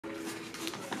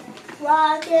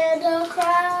Rocking the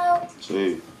crowd.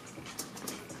 See.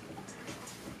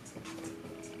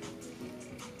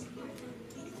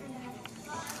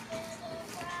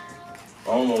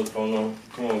 Almost, hold on.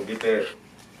 Come on, get that.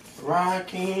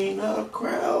 Rocking the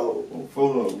crowd. Oh,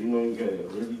 hold on, you know you gotta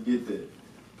really get that.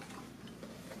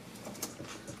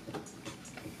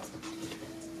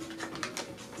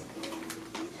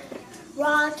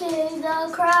 Rocking the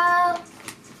crowd.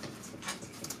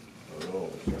 Hold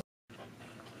on.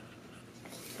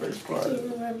 First part. I can't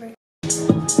remember.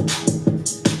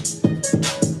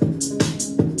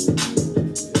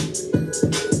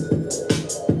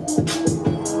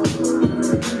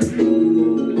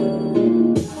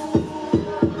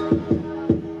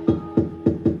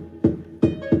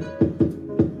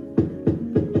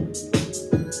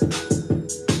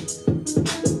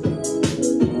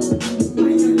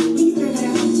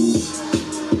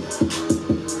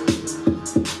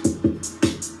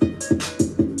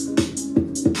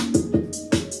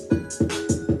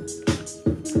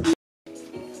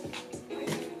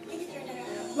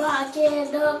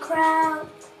 Rocking the crowd.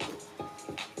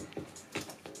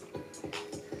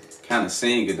 Kind of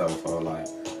sing it though, for like.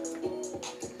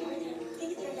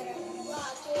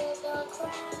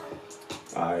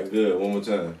 Alright, good. One more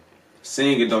time.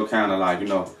 Sing it though, kind of like, you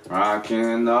know,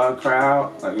 rocking the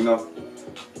crowd, like, you know.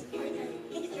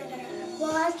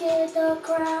 Rocking the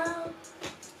crowd.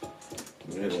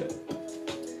 Hear that?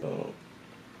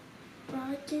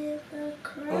 Rocking the I'm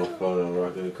crowd. falling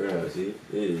rocking the crowd, see?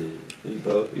 Yeah. You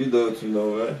know what you know,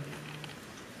 right?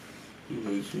 You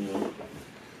know what you know.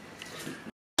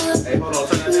 Hey, hold on,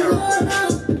 turn that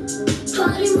down.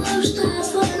 Party won't stop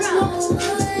for no one.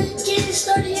 Get it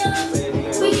started up.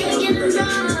 We can't get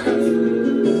enough.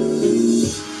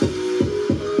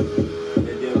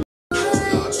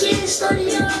 Get it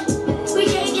started up. We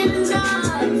can't get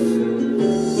enough.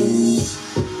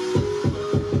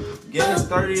 Get it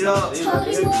started up.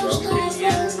 Party won't stop for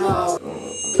no one.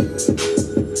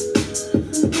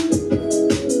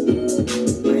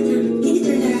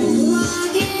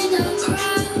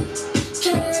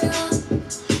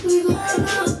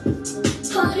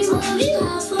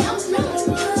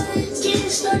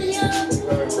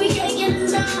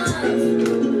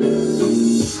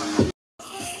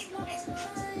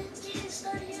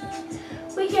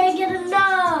 We can't get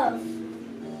enough.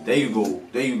 There you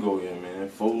go, yeah, man.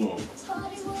 Fold on.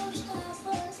 Party won't stop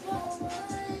for no one.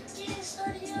 Get it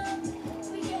started up.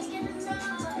 We can't get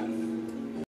enough.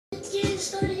 Get it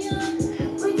started up.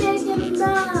 We can't get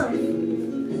enough.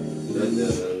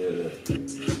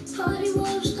 Party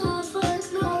won't stop for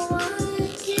no one.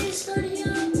 Get it started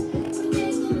up. We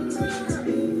can't get enough.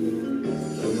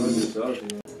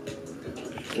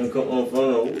 Come on,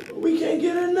 phone. We can't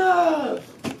get enough.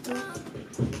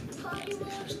 Party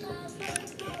won't stop for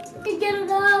no one. We get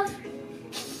enough.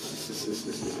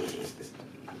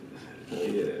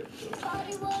 Yeah.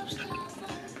 Party won't stop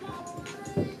for no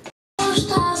one. Won't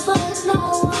stop for no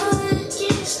one.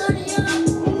 Get it started up.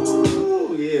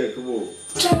 Ooh, yeah, come on.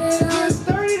 Turn it up.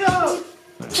 Start it up.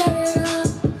 Turn it up.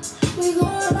 We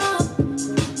going up.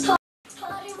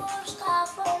 Party won't stop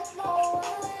for no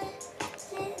one.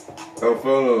 Oh,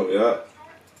 phone, yeah.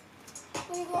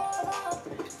 We going up.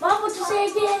 Mom, what you say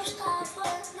again? Stop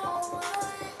for no one.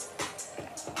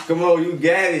 Come on, you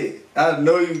got it. I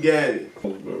know you got it.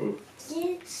 Bro.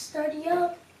 Get started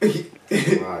up.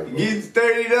 Getting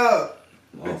sturdied up.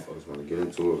 Motherfuckers want to get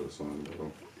into it or something,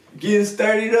 bro. Getting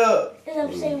sturdied up. Is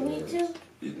that saying we too?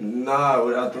 Nah,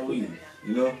 without the we.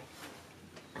 You know?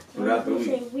 Without the You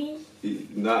say we. we?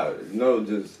 Nah, no,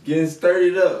 just getting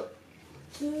sturdied up.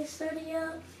 Get started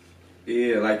up.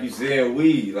 Yeah, like you saying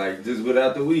we, like just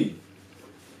without the we.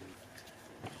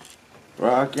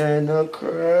 Rocking the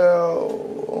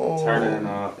crowd. Turning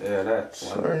up, yeah,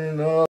 that's Turning up.